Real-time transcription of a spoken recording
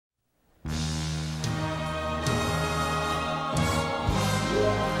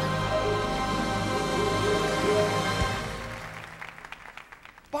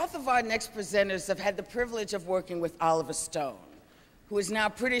of our next presenters have had the privilege of working with Oliver Stone, who is now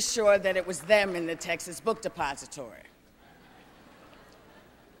pretty sure that it was them in the Texas Book Depository.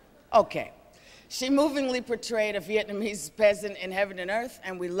 Okay. She movingly portrayed a Vietnamese peasant in Heaven and Earth,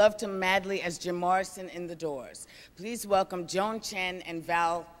 and we loved him madly as Jim Morrison in The Doors. Please welcome Joan, Chen, and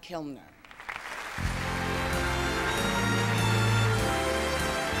Val Kilmer.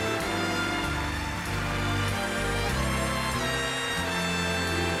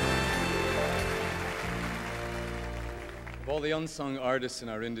 Of all the unsung artists in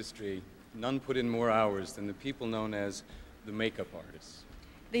our industry, none put in more hours than the people known as the makeup artists.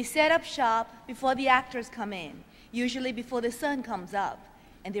 They set up shop before the actors come in, usually before the sun comes up,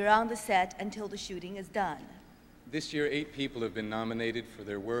 and they're on the set until the shooting is done. This year, 8 people have been nominated for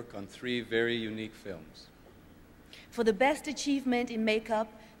their work on 3 very unique films. For the best achievement in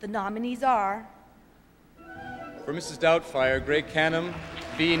makeup, the nominees are... For Mrs. Doubtfire, Greg Cannom,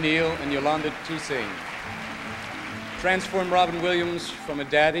 B. Neill, and Yolanda Toussieng transform Robin Williams from a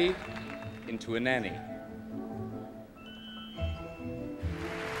daddy into a nanny.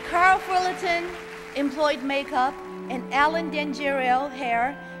 Carl Fullerton employed makeup and Alan Dengerel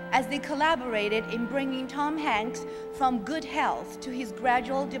hair as they collaborated in bringing Tom Hanks from good health to his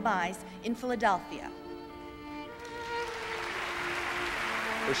gradual demise in Philadelphia.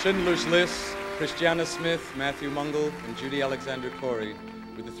 For Schindler's List, Christiana Smith, Matthew Mungle, and Judy Alexander Corey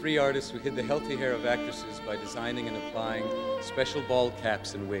were the 3 artists who hid the healthy hair of actresses by designing and applying special bald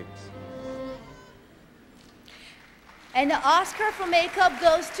caps and wigs. And the Oscar for makeup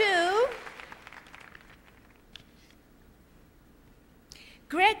goes to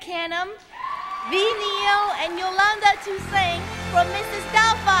Greg Cannom, V. Neill, and Yolanda Toussieng from Mrs.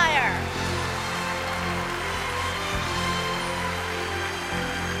 Doubtfire.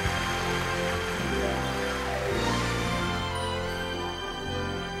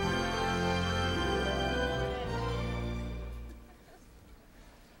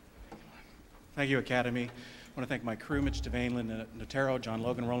 Thank you, Academy. I want to thank my crew, Mitch DeVainland, Notero, John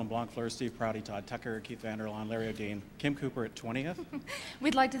Logan, Roland Blanc, Fleur, Steve Prouty, Todd Tucker, Keith Vanderlaan, Larry O'Dean, Kim Cooper at 20th.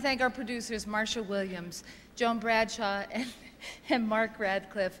 We'd like to thank our producers, Marsha Williams, Joan Bradshaw, and Mark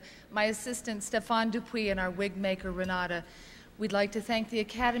Radcliffe, my assistant, Stefan Dupuis, and our wig maker, Renata. We'd like to thank the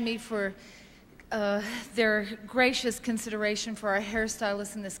Academy for their gracious consideration for our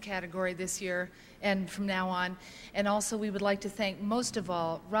hairstylists in this category this year and from now on. And also we would like to thank, most of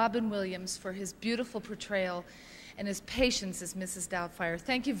all, Robin Williams for his beautiful portrayal and his patience as Mrs. Doubtfire.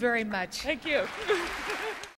 Thank you very much. Thank you.